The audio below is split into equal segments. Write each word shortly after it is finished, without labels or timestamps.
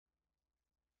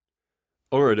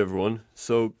Alright everyone,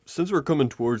 so since we're coming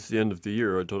towards the end of the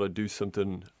year, I thought I'd do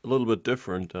something a little bit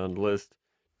different and list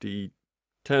the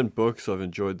 10 books I've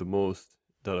enjoyed the most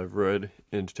that I've read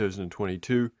in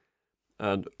 2022,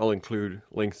 and I'll include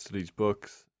links to these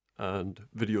books and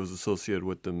videos associated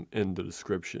with them in the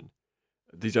description.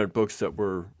 These aren't books that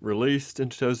were released in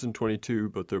 2022,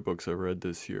 but they're books I read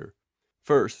this year.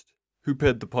 First, Who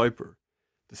Paid the Piper?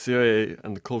 The CIA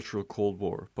and the Cultural Cold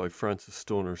War by Francis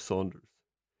Stoner Saunders.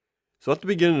 So at the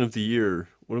beginning of the year,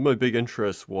 one of my big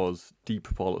interests was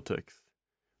deep politics,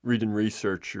 reading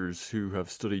researchers who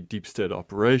have studied deep state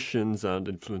operations and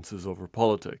influences over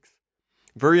politics.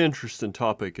 A very interesting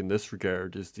topic in this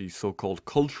regard is the so-called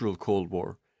Cultural Cold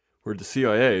War, where the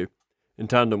CIA, in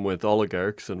tandem with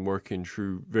oligarchs and working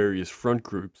through various front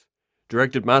groups,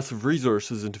 directed massive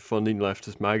resources into funding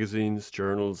leftist magazines,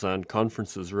 journals, and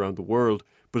conferences around the world,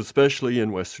 but especially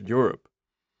in Western Europe.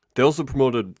 They also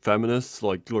promoted feminists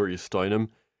like Gloria Steinem,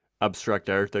 abstract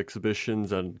art exhibitions,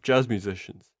 and jazz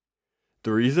musicians.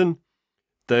 The reason?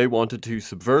 They wanted to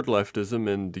subvert leftism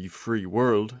in the free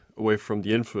world away from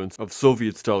the influence of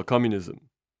Soviet-style communism,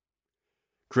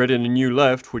 creating a new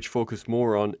left which focused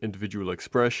more on individual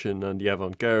expression and the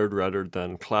avant-garde rather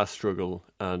than class struggle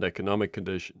and economic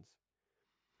conditions.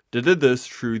 They did this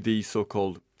through the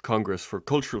so-called Congress for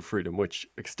Cultural Freedom, which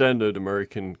extended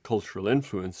American cultural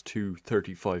influence to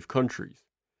 35 countries.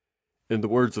 In the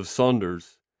words of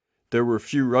Saunders, there were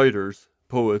few writers,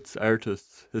 poets,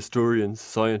 artists, historians,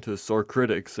 scientists, or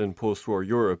critics in post-war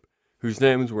Europe whose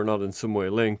names were not in some way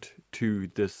linked to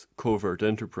this covert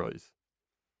enterprise.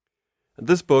 And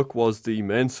this book was the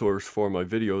main source for my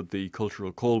video, The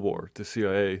Cultural Cold War, the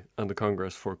CIA and the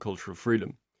Congress for Cultural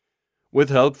Freedom.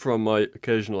 With help from my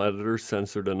occasional editor,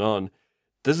 Censored Anon,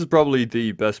 this is probably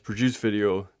the best produced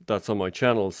video that's on my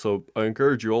channel, so I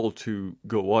encourage you all to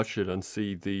go watch it and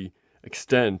see the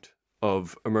extent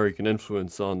of American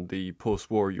influence on the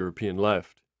post-war European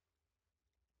left.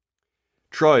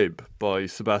 Tribe by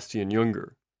Sebastian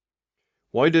Junger.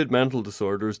 Why did mental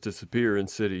disorders disappear in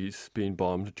cities being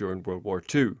bombed during World War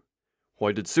II?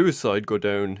 Why did suicide go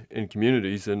down in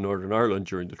communities in Northern Ireland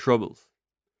during the Troubles?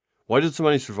 Why did so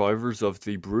many survivors of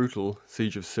the brutal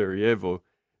siege of Sarajevo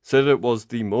say that it was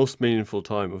the most meaningful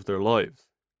time of their lives?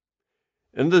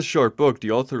 In this short book,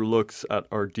 the author looks at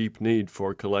our deep need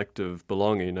for collective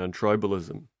belonging and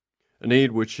tribalism, a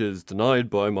need which is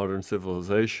denied by modern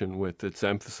civilization with its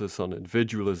emphasis on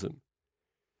individualism.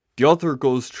 The author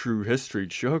goes through history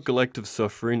to show how collective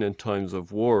suffering in times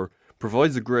of war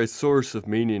provides a great source of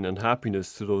meaning and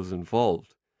happiness to those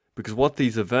involved, because what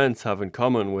these events have in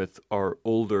common with our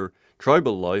older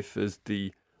tribal life is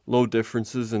the low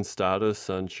differences in status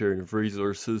and sharing of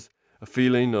resources, a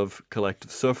feeling of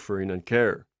collective suffering and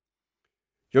care.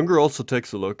 Junger also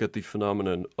takes a look at the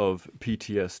phenomenon of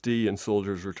PTSD in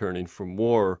soldiers returning from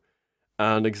war,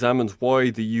 and examines why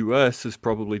the US is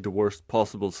probably the worst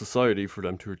possible society for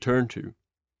them to return to.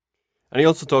 And he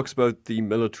also talks about the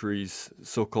military's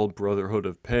so-called brotherhood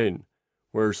of pain,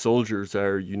 where soldiers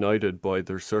are united by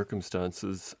their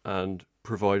circumstances and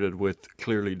provided with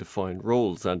clearly defined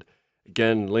roles, and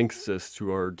again links this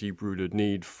to our deep-rooted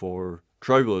need for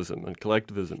tribalism and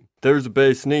collectivism. There's a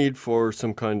base need for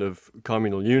some kind of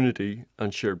communal unity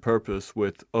and shared purpose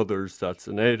with others that's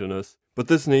innate in us, but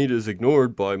this need is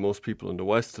ignored by most people in the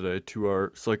West today to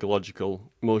our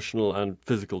psychological, emotional, and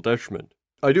physical detriment.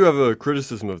 I do have a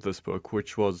criticism of this book,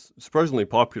 which was surprisingly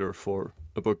popular for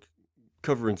a book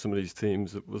covering some of these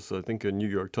themes. It was, I think, a New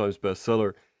York Times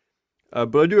bestseller.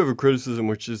 But I do have a criticism,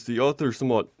 which is the author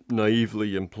somewhat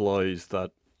naively implies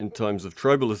that in times of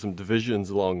tribalism, divisions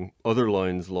along other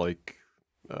lines like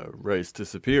race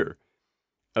disappear.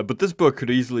 But this book could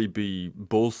easily be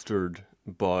bolstered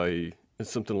by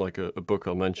something like a book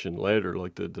I'll mention later,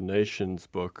 like the Nations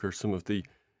book, or some of the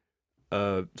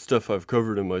stuff I've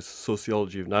covered in my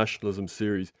Sociology of Nationalism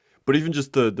series. But even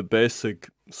just the basic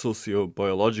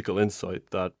socio-biological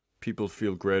insight that people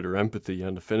feel greater empathy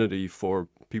and affinity for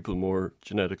people more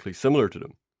genetically similar to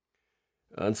them.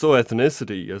 And so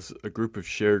ethnicity, as a group of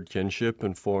shared kinship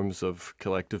and forms of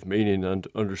collective meaning and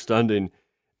understanding,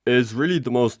 is really the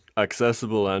most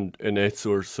accessible and innate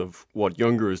source of what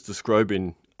Junger is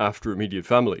describing after immediate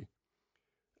family.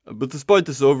 But despite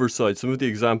this oversight, some of the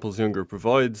examples Junger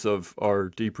provides of our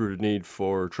deep-rooted need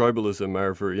for tribalism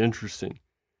are very interesting.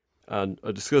 And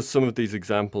I discussed some of these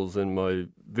examples in my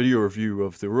video review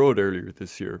of The Road earlier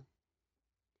this year.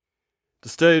 The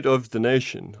State of the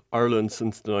Nation, Ireland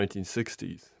Since the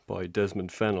 1960s by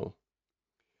Desmond Fennell.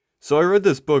 So I read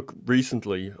this book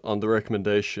recently on the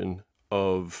recommendation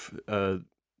of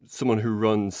someone who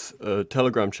runs a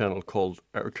Telegram channel called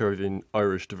Archiving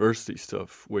Irish Diversity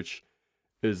Stuff, which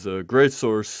is a great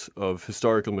source of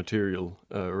historical material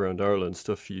around Ireland,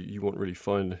 stuff you won't really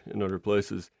find in other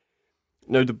places.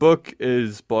 Now, the book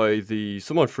is by the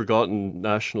somewhat forgotten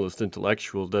nationalist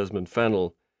intellectual Desmond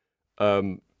Fennell.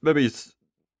 Maybe it's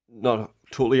not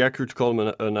totally accurate to call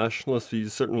him a nationalist.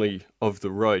 He's certainly of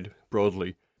the right,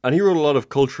 broadly. And he wrote a lot of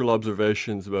cultural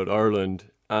observations about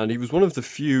Ireland, and he was one of the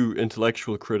few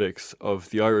intellectual critics of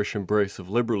the Irish embrace of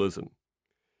liberalism.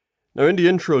 Now, in the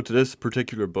intro to this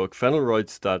particular book, Fennell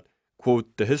writes that,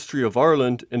 quote, "The history of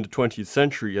Ireland in the 20th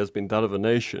century has been that of a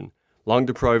nation, long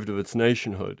deprived of its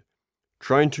nationhood,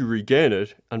 trying to regain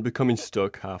it and becoming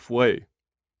stuck halfway."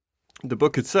 The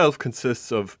book itself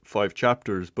consists of 5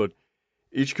 chapters, but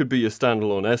each could be a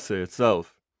standalone essay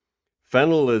itself.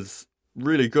 Fennell is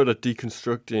really good at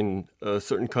deconstructing a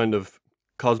certain kind of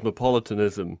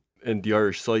cosmopolitanism in the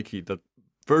Irish psyche that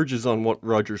verges on what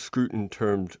Roger Scruton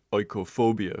termed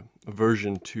oikophobia,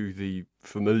 aversion to the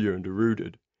familiar and the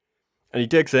rooted. And he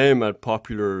takes aim at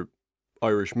popular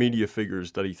Irish media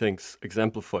figures that he thinks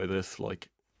exemplify this, like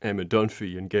Emma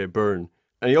Dunphy and Gay Byrne.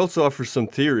 And he also offers some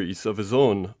theories of his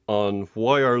own on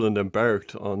why Ireland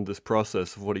embarked on this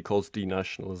process of what he calls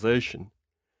denationalisation.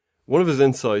 One of his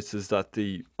insights is that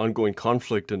the ongoing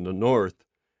conflict in the north,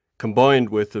 combined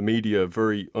with a media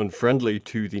very unfriendly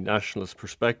to the nationalist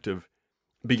perspective,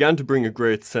 began to bring a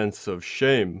great sense of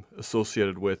shame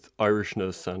associated with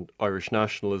Irishness and Irish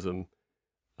nationalism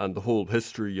and the whole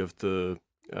history of the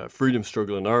freedom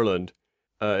struggle in Ireland.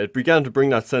 It began to bring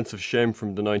that sense of shame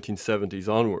from the 1970s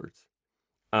onwards.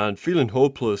 And feeling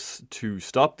hopeless to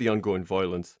stop the ongoing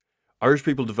violence, Irish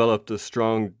people developed a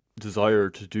strong desire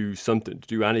to do something, to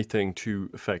do anything to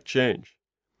effect change.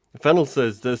 Fennell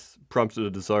says this prompted a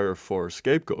desire for a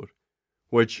scapegoat,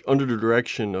 which, under the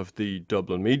direction of the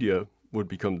Dublin media, would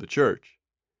become the church.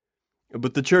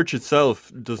 But the church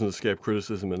itself doesn't escape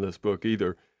criticism in this book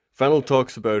either. Fennell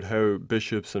talks about how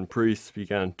bishops and priests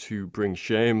began to bring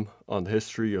shame on the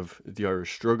history of the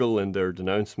Irish struggle in their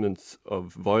denouncements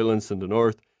of violence in the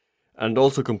north, and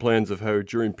also complains of how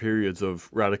during periods of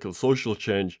radical social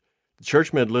change, the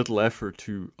church made little effort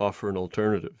to offer an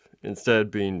alternative, instead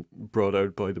being brought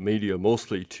out by the media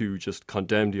mostly to just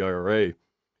condemn the IRA,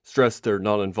 stress their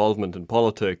non-involvement in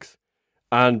politics,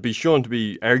 and be shown to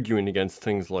be arguing against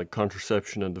things like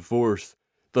contraception and divorce,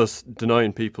 thus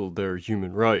denying people their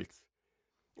human rights.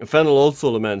 Fennell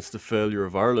also laments the failure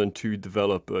of Ireland to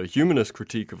develop a humanist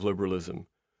critique of liberalism,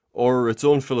 or its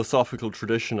own philosophical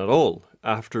tradition at all,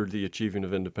 after the achieving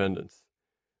of independence,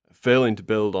 failing to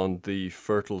build on the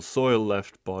fertile soil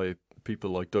left by people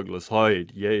like Douglas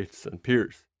Hyde, Yeats, and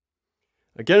Pearse.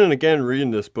 Again and again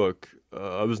reading this book,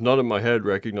 I was nodding my head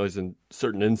recognising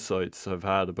certain insights I've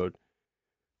had about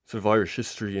sort of Irish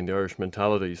history and the Irish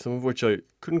mentality, some of which I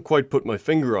couldn't quite put my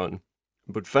finger on,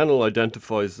 but Fennell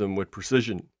identifies them with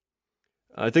precision.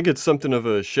 I think it's something of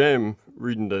a shame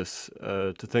reading this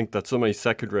to think that so many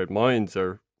second-rate minds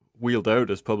are wheeled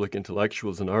out as public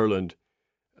intellectuals in Ireland,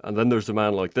 and then there's a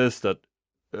man like this that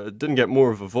didn't get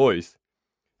more of a voice.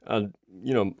 And,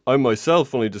 I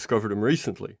myself only discovered him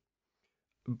recently.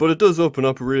 But it does open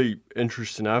up a really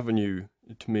interesting avenue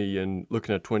to me in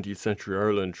looking at 20th century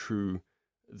Ireland through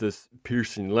this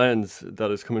piercing lens that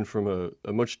is coming from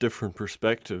a much different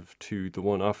perspective to the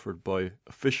one offered by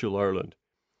official Ireland.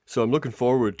 So I'm looking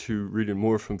forward to reading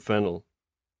more from Fennell.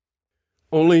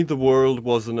 Only the World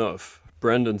Was Enough,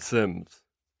 Brendan Sims.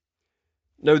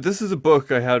 Now, this is a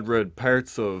book I had read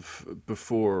parts of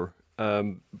before,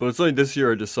 but it's only this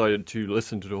year I decided to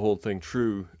listen to the whole thing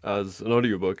through as an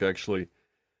audiobook, actually.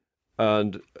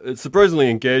 And it's surprisingly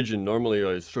engaging. Normally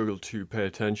I struggle to pay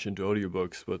attention to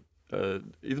audiobooks, but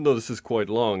even though this is quite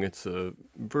long, it's a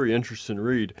very interesting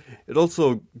read. It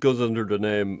also goes under the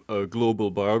name A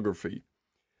Global Biography.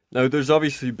 Now, there's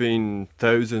obviously been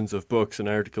thousands of books and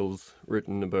articles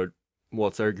written about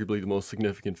what's arguably the most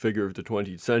significant figure of the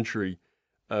 20th century,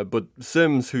 but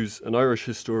Sims, who's an Irish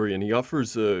historian, he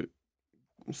offers a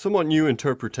somewhat new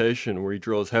interpretation where he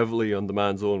draws heavily on the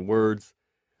man's own words,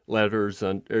 letters,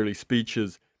 and early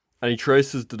speeches, and he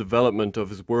traces the development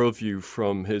of his worldview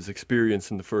from his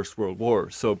experience in the First World War.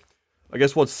 So I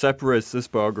guess what separates this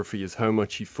biography is how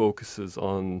much he focuses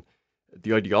on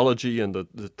the ideology and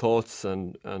the thoughts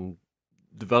and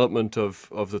development of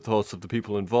the thoughts of the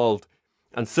people involved.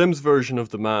 And Sims' version of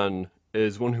the man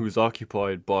is one who is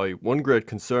occupied by one great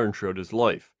concern throughout his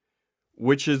life,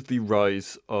 which is the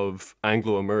rise of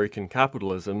Anglo-American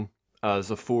capitalism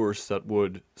as a force that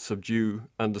would subdue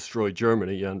and destroy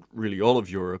Germany and really all of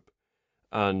Europe,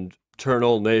 and turn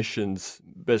all nations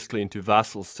basically into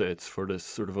vassal states for this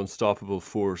sort of unstoppable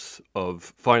force of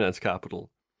finance capital.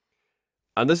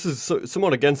 And this is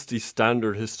somewhat against the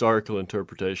standard historical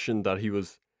interpretation that he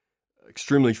was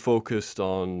extremely focused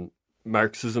on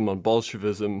Marxism, on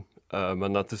Bolshevism,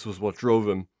 and that this was what drove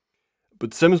him.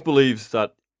 But Sims believes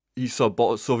that he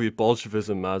saw Soviet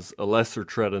Bolshevism as a lesser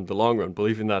threat in the long run,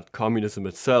 believing that communism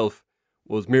itself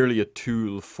was merely a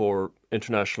tool for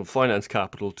international finance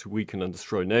capital to weaken and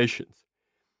destroy nations.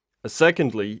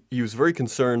 Secondly, he was very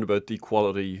concerned about the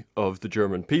quality of the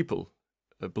German people,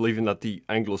 believing that the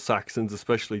Anglo-Saxons,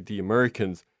 especially the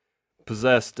Americans,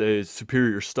 possessed a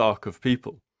superior stock of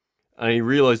people. And he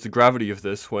realized the gravity of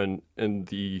this when, in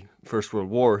the First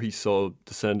World War, he saw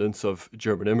descendants of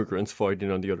German immigrants fighting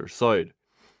on the other side.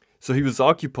 So he was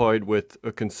occupied with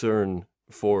a concern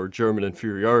for German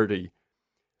inferiority,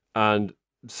 and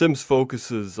Sims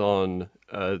focuses on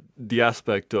the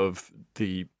aspect of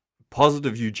the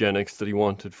positive eugenics that he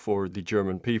wanted for the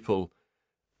German people,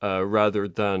 rather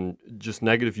than just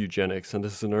negative eugenics. And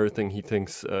this is another thing he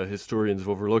thinks historians have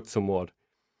overlooked somewhat.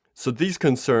 So these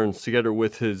concerns, together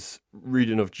with his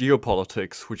reading of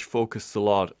geopolitics, which focused a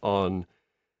lot on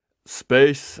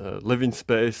space, living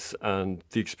space, and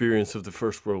the experience of the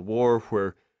First World War,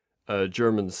 where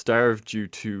Germans starved due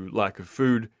to lack of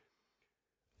food,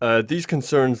 these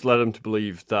concerns led him to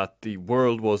believe that the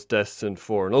world was destined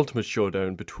for an ultimate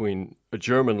showdown between a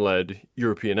German-led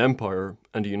European empire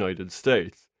and the United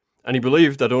States. And he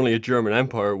believed that only a German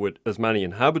empire with as many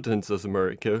inhabitants as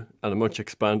America and a much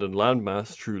expanded landmass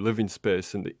through living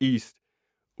space in the East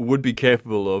would be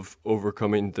capable of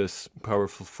overcoming this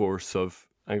powerful force of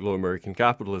Anglo-American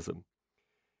capitalism.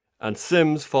 And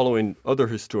Sims, following other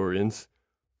historians,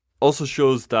 also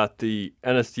shows that the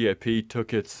NSDAP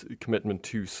took its commitment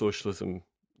to socialism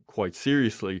quite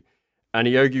seriously, and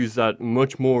he argues that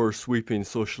much more sweeping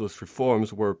socialist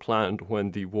reforms were planned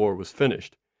when the war was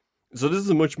finished. So this is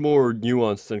a much more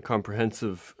nuanced and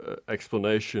comprehensive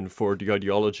explanation for the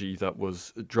ideology that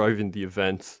was driving the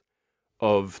events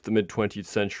of the mid-20th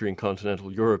century in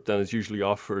continental Europe than is usually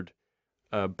offered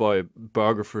by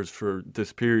biographers for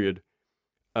this period.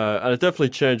 And it definitely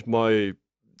changed my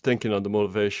thinking on the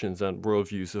motivations and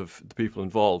worldviews of the people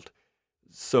involved.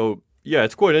 So yeah,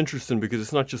 it's quite interesting because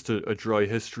it's not just a dry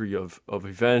history of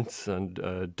events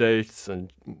and dates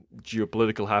and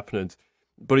geopolitical happenings,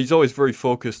 but he's always very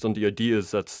focused on the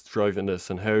ideas that's driving this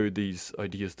and how these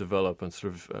ideas develop and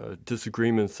sort of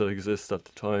disagreements that exist at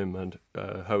the time and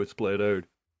how it's played out.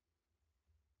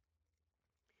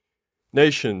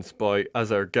 Nations by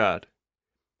Azar Gad.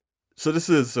 So this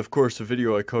is, of course, a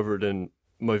video I covered in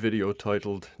my video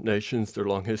titled Nations, Their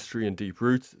Long History and Deep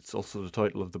Roots. It's also the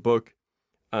title of the book.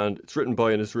 And it's written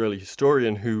by an Israeli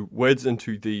historian who wades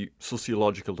into the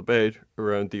sociological debate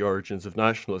around the origins of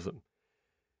nationalism.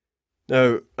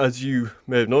 Now, as you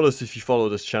may have noticed if you follow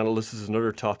this channel, this is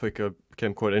another topic I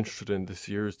became quite interested in this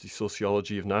year, is the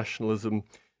sociology of nationalism,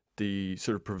 the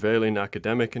sort of prevailing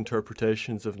academic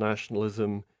interpretations of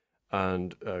nationalism,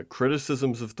 and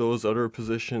criticisms of those other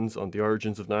positions on the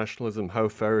origins of nationalism, how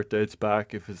far it dates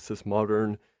back, if it's this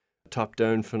modern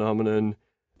top-down phenomenon,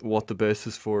 what the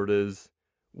basis for it is,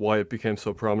 why it became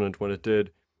so prominent when it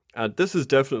did. And this is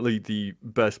definitely the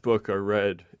best book I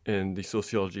read in the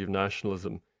sociology of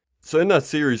nationalism. So in that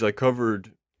series, I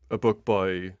covered a book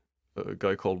by a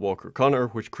guy called Walker Connor,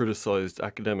 which criticized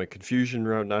academic confusion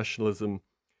around nationalism.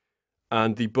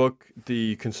 And the book,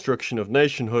 The Construction of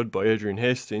Nationhood by Adrian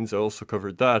Hastings, I also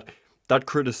covered that. That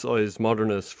criticized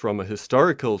modernists from a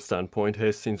historical standpoint.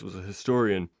 Hastings was a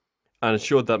historian, and it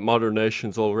showed that modern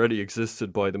nations already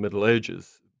existed by the Middle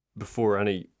Ages, before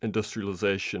any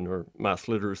industrialization or mass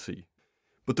literacy.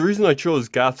 But the reason I chose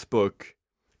Gatt's book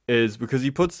is because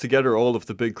he puts together all of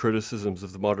the big criticisms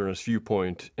of the modernist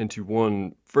viewpoint into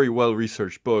one very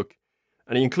well-researched book,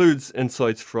 and he includes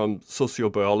insights from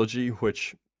sociobiology,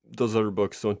 which those other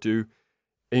books don't do.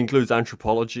 He includes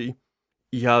anthropology.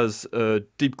 He has a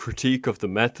deep critique of the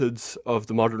methods of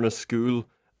the modernist school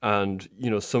and,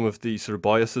 some of the sort of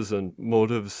biases and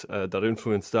motives that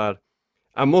influence that.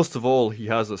 And most of all, he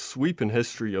has a sweeping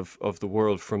history of the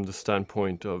world from the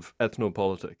standpoint of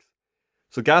ethnopolitics.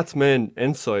 So Gatt's main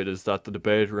insight is that the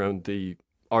debate around the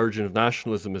origin of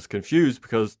nationalism is confused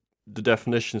because the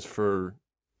definitions for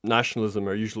nationalism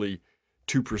are usually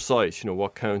too precise.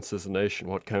 What counts as a nation,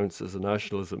 what counts as a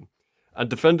nationalism. And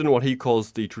defending what he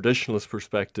calls the traditionalist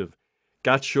perspective,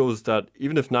 Gatt shows that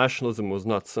even if nationalism was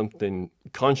not something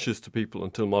conscious to people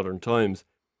until modern times,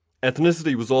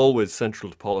 ethnicity was always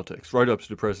central to politics, right up to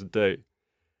the present day.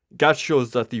 Gatt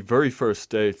shows that the very first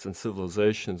states and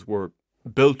civilizations were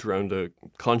built around a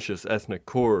conscious ethnic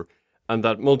core, and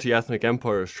that multi-ethnic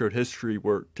empires throughout history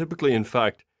were typically, in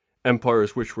fact,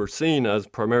 empires which were seen as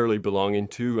primarily belonging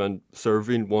to and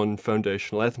serving one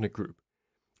foundational ethnic group.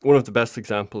 One of the best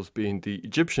examples being the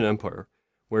Egyptian Empire,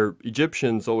 where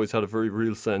Egyptians always had a very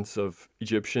real sense of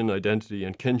Egyptian identity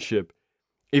and kinship,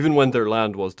 even when their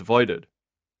land was divided.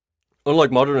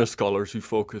 Unlike modernist scholars who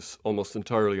focus almost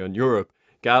entirely on Europe,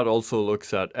 Gad also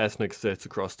looks at ethnic states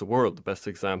across the world, the best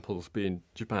examples being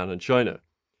Japan and China.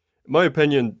 In my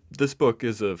opinion, this book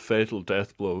is a fatal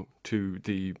death blow to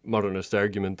the modernist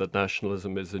argument that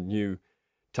nationalism is a new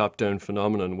top-down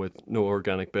phenomenon with no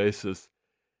organic basis,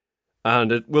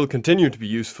 and it will continue to be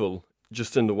useful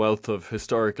just in the wealth of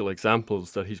historical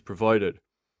examples that he's provided.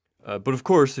 But of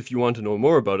course, if you want to know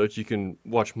more about it, you can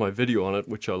watch my video on it,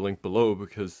 which I'll link below,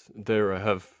 because there I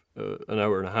have an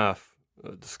hour and a half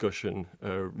discussion,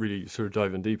 really sort of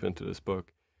diving deep into this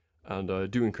book, and I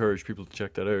do encourage people to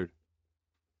check that out.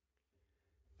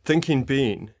 Thinking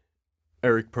Being,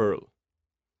 Eric Pearl.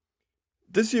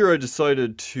 This year I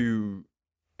decided to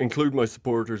include my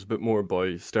supporters a bit more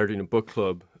by starting a book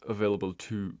club available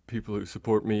to people who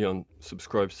support me on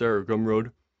Subscribestar or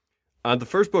Gumroad. And the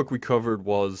first book we covered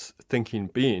was Thinking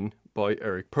Being by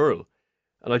Eric Pearl.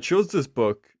 And I chose this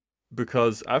book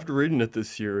because after reading it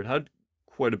this year, it had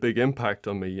quite a big impact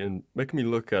on me and making me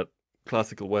look at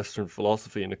classical Western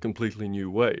philosophy in a completely new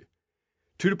way.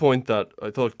 To the point that I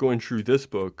thought going through this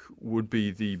book would be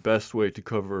the best way to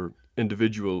cover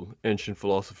individual ancient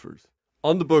philosophers.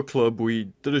 On the book club,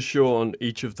 we did a show on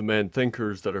each of the main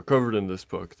thinkers that are covered in this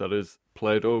book, that is,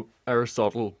 Plato,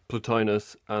 Aristotle,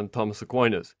 Plotinus, and Thomas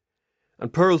Aquinas.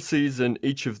 And Pearl sees in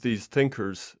each of these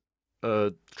thinkers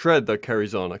a thread that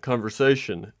carries on, a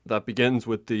conversation that begins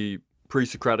with the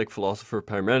pre-Socratic philosopher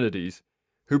Parmenides,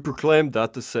 who proclaimed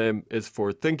that the same is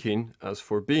for thinking as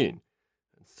for being.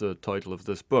 It's the title of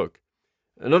this book.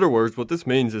 In other words, what this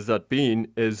means is that being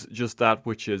is just that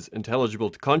which is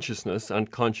intelligible to consciousness, and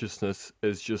consciousness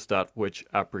is just that which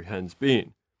apprehends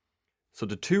being. So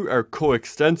the two are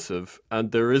coextensive,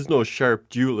 and there is no sharp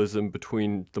dualism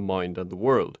between the mind and the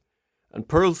world. And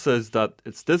Pearl says that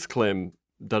it's this claim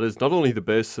that is not only the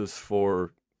basis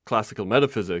for classical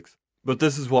metaphysics, but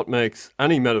this is what makes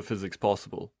any metaphysics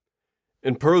possible.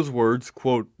 In Pearl's words,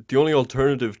 quote, "The only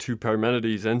alternative to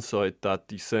Parmenides' insight that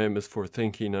the same is for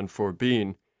thinking and for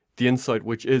being, the insight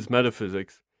which is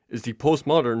metaphysics, is the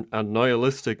postmodern and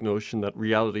nihilistic notion that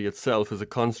reality itself is a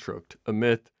construct, a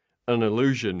myth, an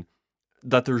illusion,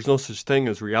 that there is no such thing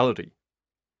as reality."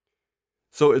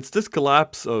 So it's this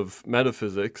collapse of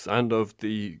metaphysics and of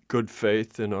the good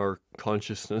faith in our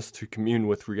consciousness to commune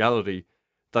with reality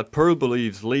that Pearl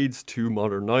believes leads to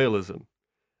modern nihilism.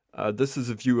 This is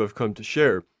a view I've come to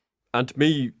share, and to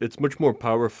me it's much more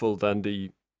powerful than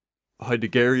the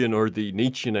Heideggerian or the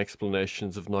Nietzschean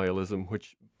explanations of nihilism,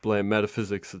 which blame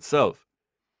metaphysics itself.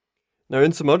 Now,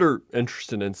 in some other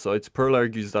interesting insights, Pearl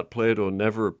argues that Plato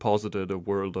never posited a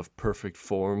world of perfect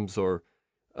forms or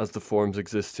as the forms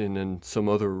existing in some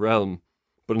other realm,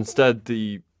 but instead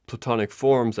the Platonic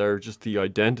forms are just the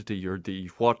identity or the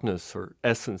whatness or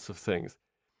essence of things.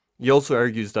 He also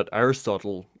argues that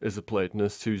Aristotle is a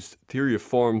Platonist whose theory of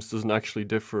forms doesn't actually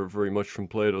differ very much from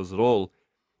Plato's at all,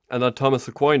 and that Thomas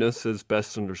Aquinas is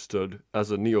best understood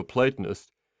as a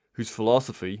Neoplatonist whose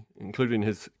philosophy, including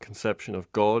his conception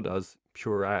of God as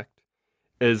pure act,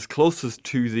 is closest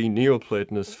to the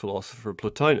Neoplatonist philosopher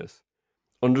Plotinus,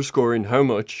 underscoring how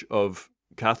much of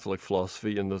Catholic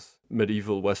philosophy in this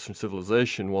medieval Western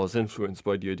civilization was influenced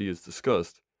by the ideas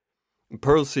discussed.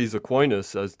 Pearl sees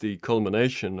Aquinas as the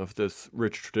culmination of this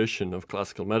rich tradition of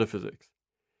classical metaphysics.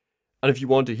 And if you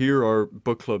want to hear our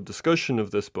book club discussion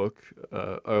of this book,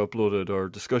 I uploaded our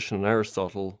discussion on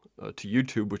Aristotle to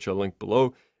YouTube, which I'll link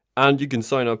below, and you can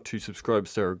sign up to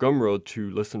Subscribestar or Gumroad to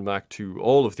listen back to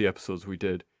all of the episodes we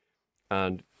did,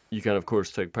 and you can of course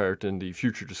take part in the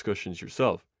future discussions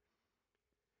yourself.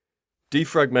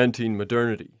 De-fragmenting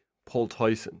Modernity, Paul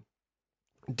Tyson.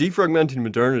 De-fragmenting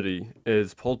Modernity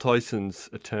is Paul Tyson's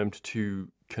attempt to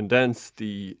condense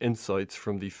the insights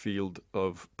from the field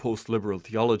of post-liberal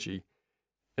theology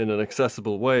in an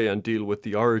accessible way and deal with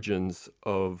the origins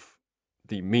of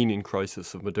the meaning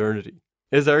crisis of modernity.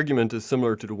 His argument is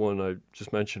similar to the one I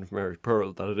just mentioned from Eric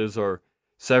Pearl, that it is our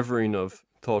severing of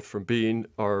thought from being,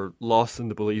 our loss in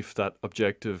the belief that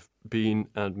objective being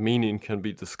and meaning can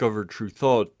be discovered through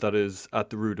thought that is at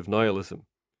the root of nihilism.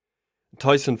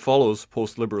 Tyson follows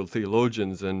post-liberal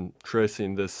theologians in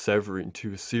tracing this severing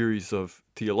to a series of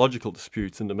theological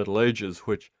disputes in the Middle Ages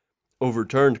which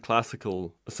overturned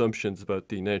classical assumptions about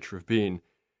the nature of being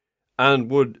and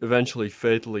would eventually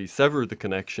fatally sever the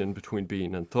connection between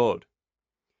being and thought.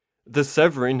 This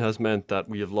severing has meant that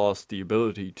we have lost the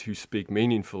ability to speak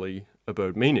meaningfully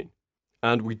about meaning.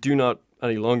 and we do not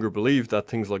any longer believe that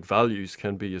things like values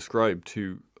can be ascribed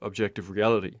to objective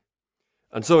reality.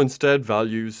 And so instead,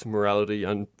 values, morality,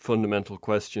 and fundamental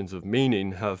questions of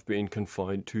meaning have been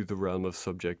confined to the realm of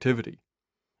subjectivity.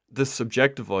 This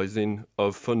subjectivizing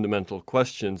of fundamental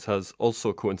questions has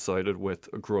also coincided with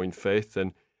a growing faith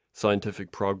in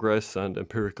scientific progress and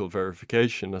empirical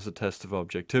verification as a test of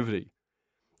objectivity.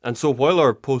 And so while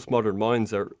our postmodern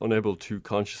minds are unable to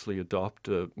consciously adopt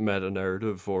a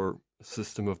meta-narrative or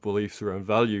system of beliefs around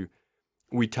value,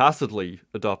 we tacitly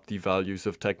adopt the values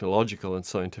of technological and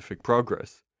scientific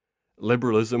progress.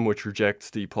 Liberalism, which rejects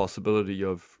the possibility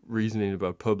of reasoning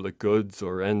about public goods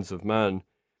or ends of man,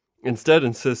 instead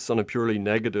insists on a purely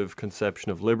negative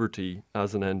conception of liberty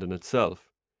as an end in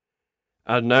itself.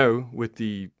 And now, with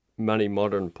the many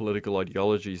modern political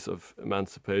ideologies of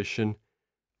emancipation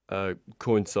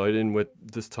coinciding with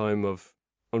this time of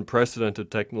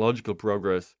unprecedented technological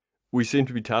progress, we seem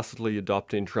to be tacitly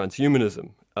adopting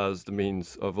transhumanism as the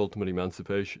means of ultimate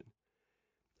emancipation.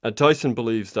 And Tyson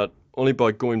believes that only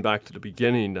by going back to the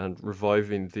beginning and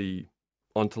reviving the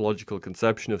ontological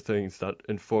conception of things that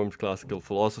informed classical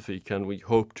philosophy can we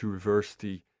hope to reverse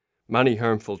the many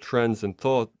harmful trends in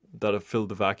thought that have filled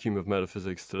the vacuum of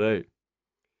metaphysics today.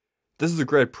 This is a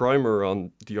great primer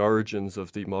on the origins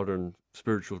of the modern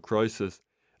spiritual crisis,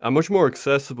 and much more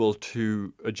accessible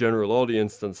to a general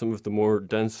audience than some of the more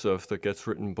dense stuff that gets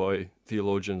written by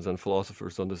theologians and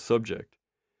philosophers on this subject.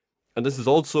 And this is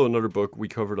also another book we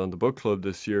covered on the book club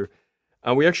this year,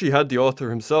 and we actually had the author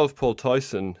himself, Paul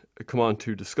Tyson, come on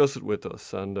to discuss it with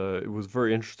us, and it was a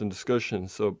very interesting discussion.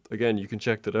 So again, you can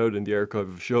check that out in the archive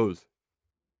of shows.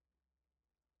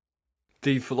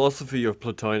 The Philosophy of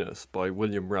Plotinus by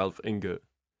William Ralph Inge.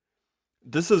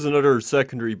 This is another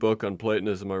secondary book on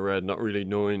Platonism I read, not really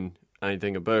knowing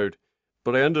anything about,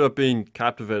 but I ended up being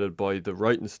captivated by the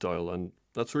writing style, and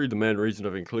that's really the main reason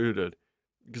I've included it,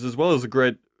 because as well as a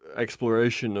great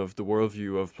exploration of the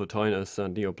worldview of Plotinus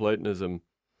and Neoplatonism,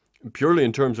 purely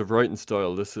in terms of writing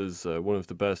style, this is one of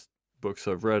the best books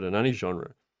I've read in any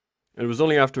genre. And it was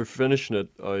only after finishing it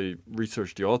I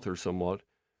researched the author somewhat,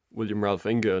 William Ralph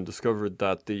Inge, and discovered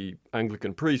that the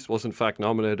Anglican priest was in fact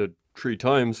nominated 3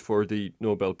 times for the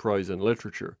Nobel Prize in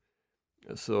Literature.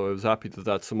 So I was happy that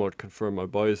that somewhat confirmed my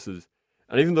biases.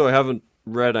 And even though I haven't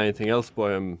read anything else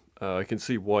by him, I can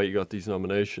see why he got these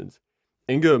nominations.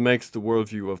 Inge makes the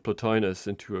worldview of Plotinus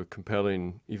into a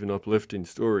compelling, even uplifting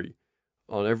story.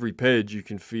 On every page you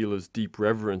can feel his deep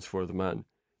reverence for the man,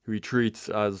 who he treats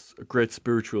as a great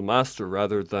spiritual master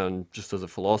rather than just as a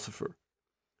philosopher.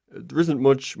 There isn't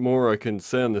much more I can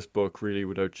say on this book really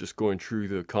without just going through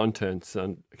the contents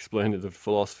and explaining the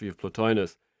philosophy of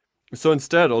Plotinus. So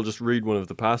instead I'll just read one of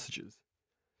the passages.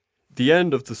 The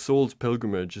end of the soul's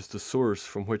pilgrimage is the source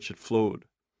from which it flowed.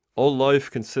 All life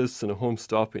consists in a home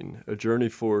stopping, a journey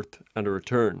forth, and a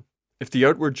return. If the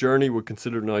outward journey were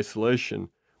considered an isolation,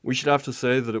 we should have to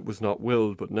say that it was not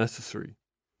willed but necessary.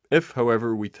 If,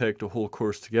 however, we take the whole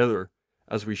course together,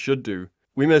 as we should do,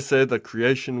 we may say that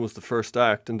creation was the first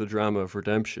act in the drama of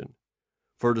redemption.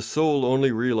 For the soul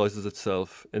only realizes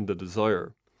itself in the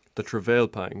desire, the travail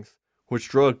pangs, which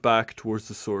draw it back towards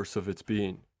the source of its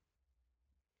being.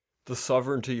 The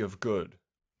Sovereignty of Good,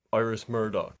 Iris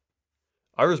Murdoch.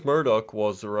 Iris Murdoch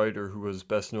was the writer who was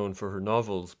best known for her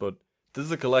novels, but this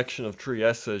is a collection of 3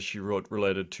 essays she wrote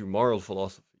related to moral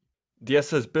philosophy. The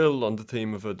essays build on the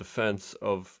theme of a defense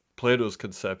of Plato's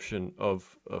conception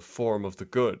of a form of the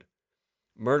good.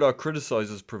 Murdoch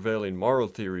criticizes prevailing moral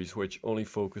theories which only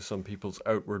focus on people's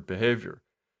outward behavior.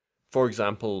 For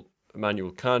example,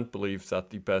 Immanuel Kant believed that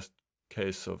the best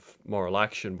case of moral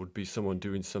action would be someone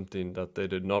doing something that they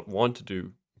did not want to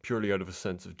do purely out of a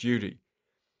sense of duty.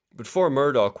 But for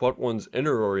Murdoch, what one's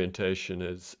inner orientation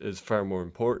is far more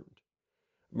important.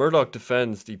 Murdoch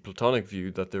defends the Platonic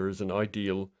view that there is an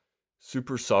ideal,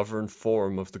 super-sovereign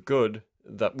form of the good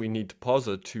that we need to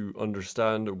posit to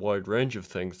understand a wide range of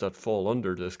things that fall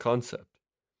under this concept.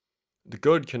 The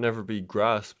good can never be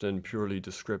grasped in purely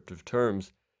descriptive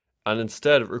terms, and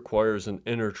instead it requires an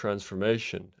inner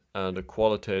transformation and a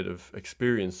qualitative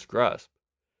experience to grasp.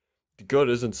 The good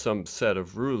isn't some set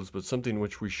of rules, but something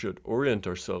which we should orient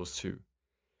ourselves to.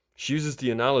 She uses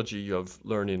the analogy of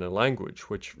learning a language,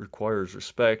 which requires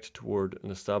respect toward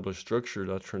an established structure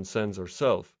that transcends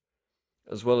ourself,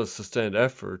 as well as sustained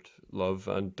effort, love,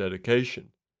 and dedication.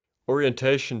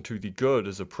 Orientation to the good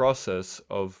is a process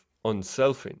of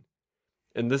unselfing.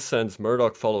 In this sense,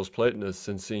 Murdoch follows Platonists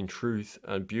in seeing truth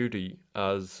and beauty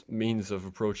as means of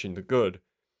approaching the good,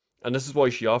 and this is why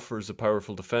she offers a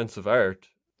powerful defense of art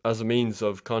as a means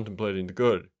of contemplating the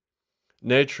good.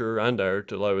 Nature and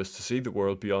art allow us to see the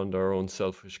world beyond our own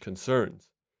selfish concerns.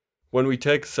 When we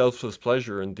take selfless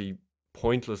pleasure in the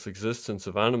pointless existence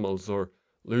of animals or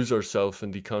lose ourselves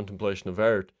in the contemplation of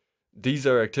art, these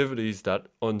are activities that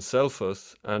unself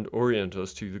us and orient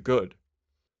us to the good.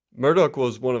 Murdoch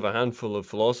was one of a handful of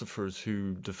philosophers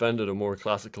who defended a more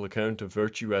classical account of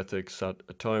virtue ethics at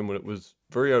a time when it was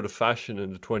very out of fashion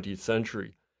in the 20th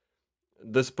century.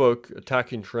 This book,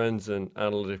 attacking trends in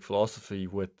analytic philosophy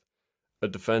with a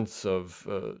defense of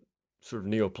sort of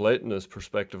Neoplatonist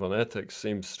perspective on ethics,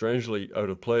 seems strangely out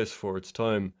of place for its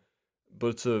time, but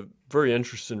it's a very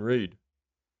interesting read.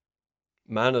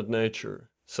 Man and Nature,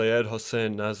 Syed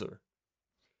Hossein Nasr.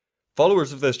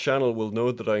 Followers of this channel will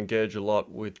know that I engage a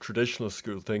lot with traditional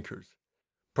school thinkers.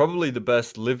 Probably the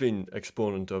best living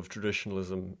exponent of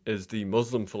traditionalism is the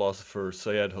Muslim philosopher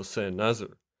Syed Hossein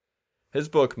Nasr. His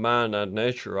book Man and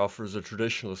Nature offers a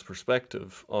traditionalist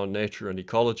perspective on nature and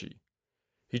ecology.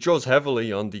 He draws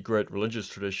heavily on the great religious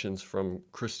traditions from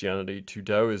Christianity to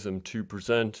Taoism to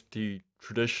present the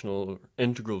traditional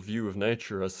integral view of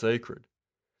nature as sacred.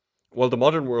 While the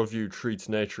modern worldview treats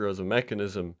nature as a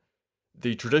mechanism,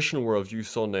 the traditional worldview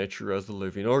saw nature as a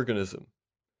living organism.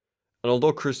 And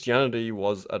although Christianity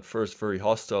was at first very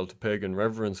hostile to pagan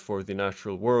reverence for the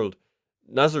natural world,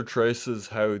 Nasr traces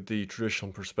how the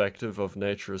traditional perspective of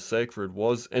nature as sacred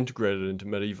was integrated into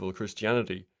medieval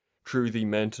Christianity through the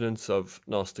maintenance of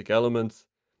Gnostic elements,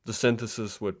 the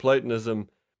synthesis with Platonism,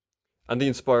 and the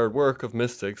inspired work of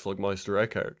mystics like Meister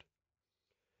Eckhart.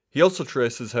 He also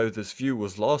traces how this view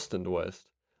was lost in the West,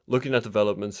 looking at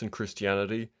developments in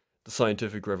Christianity, the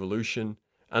scientific revolution,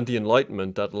 and the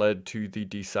Enlightenment that led to the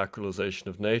desacralization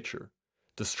of nature,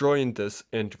 destroying this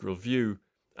integral view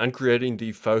and creating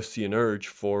the Faustian urge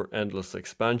for endless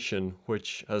expansion,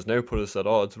 which has now put us at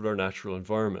odds with our natural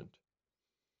environment.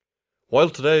 While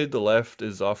today the left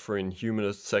is offering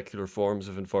humanist secular forms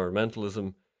of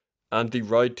environmentalism, and the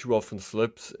right too often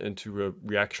slips into a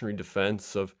reactionary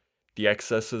defense of the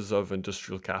excesses of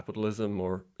industrial capitalism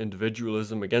or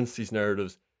individualism against these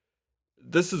narratives,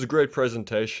 this is a great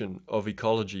presentation of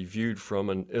ecology viewed from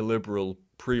an illiberal,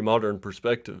 pre-modern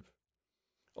perspective.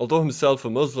 Although himself a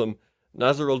Muslim,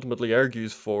 Nasr ultimately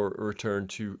argues for a return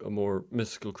to a more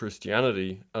mystical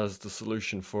Christianity as the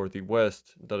solution for the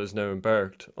West that is now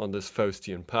embarked on this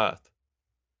Faustian path.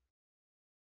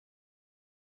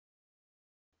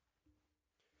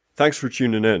 Thanks for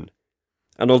tuning in.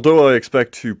 And although I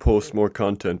expect to post more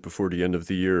content before the end of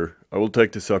the year, I will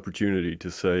take this opportunity to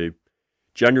say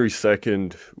January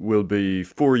 2nd will be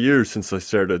 4 years since I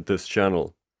started this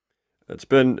channel. It's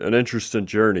been an interesting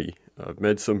journey. I've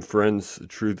made some friends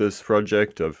through this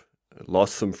project, I've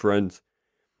lost some friends.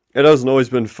 It hasn't always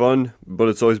been fun, but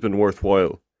it's always been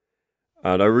worthwhile.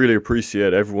 And I really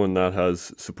appreciate everyone that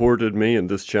has supported me and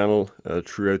this channel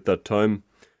throughout that time,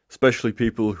 especially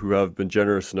people who have been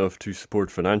generous enough to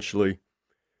support financially.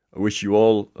 I wish you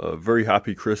all a very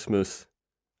happy Christmas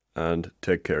and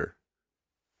take care.